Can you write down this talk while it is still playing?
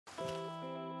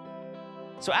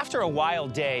So after a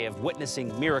wild day of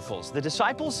witnessing miracles, the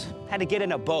disciples had to get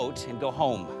in a boat and go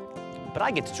home. But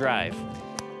I get to drive.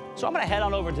 So I'm going to head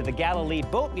on over to the Galilee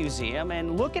Boat Museum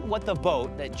and look at what the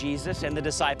boat that Jesus and the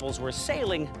disciples were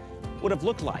sailing would have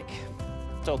looked like.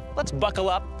 So let's buckle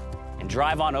up and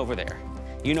drive on over there.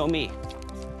 You know me,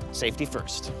 safety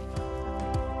first.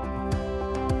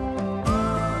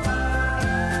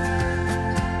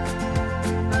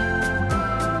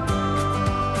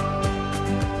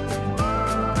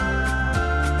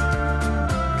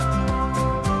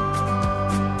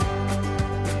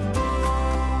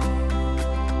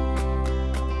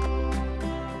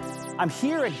 I'm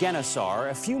here at Genesar,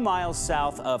 a few miles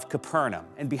south of Capernaum,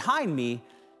 and behind me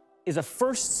is a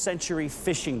first-century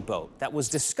fishing boat that was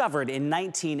discovered in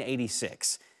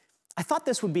 1986. I thought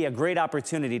this would be a great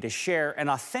opportunity to share an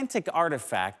authentic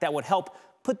artifact that would help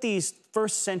put these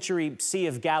first-century Sea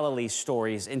of Galilee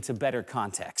stories into better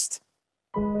context.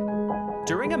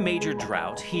 During a major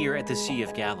drought here at the Sea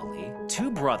of Galilee, two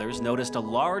brothers noticed a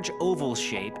large oval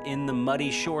shape in the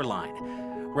muddy shoreline.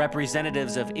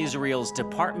 Representatives of Israel's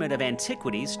Department of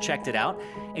Antiquities checked it out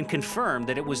and confirmed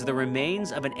that it was the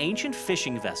remains of an ancient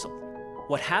fishing vessel.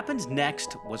 What happened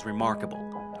next was remarkable.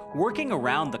 Working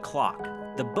around the clock,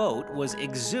 the boat was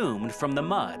exhumed from the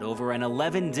mud over an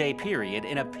 11-day period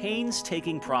in a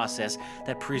painstaking process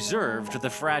that preserved the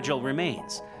fragile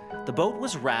remains. The boat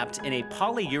was wrapped in a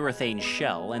polyurethane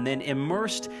shell and then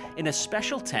immersed in a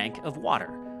special tank of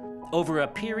water. Over a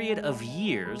period of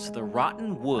years, the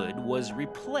rotten wood was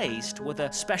replaced with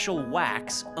a special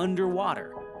wax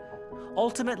underwater.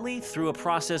 Ultimately, through a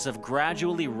process of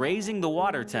gradually raising the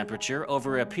water temperature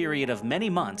over a period of many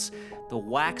months, the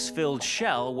wax-filled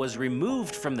shell was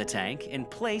removed from the tank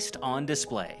and placed on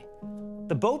display.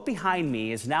 The boat behind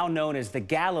me is now known as the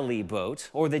Galilee Boat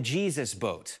or the Jesus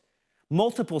Boat.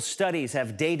 Multiple studies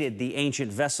have dated the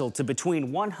ancient vessel to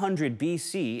between 100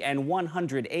 BC and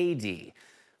 100 AD.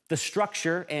 The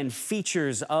structure and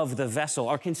features of the vessel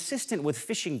are consistent with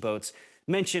fishing boats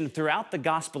mentioned throughout the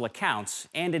gospel accounts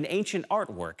and in ancient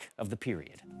artwork of the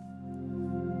period.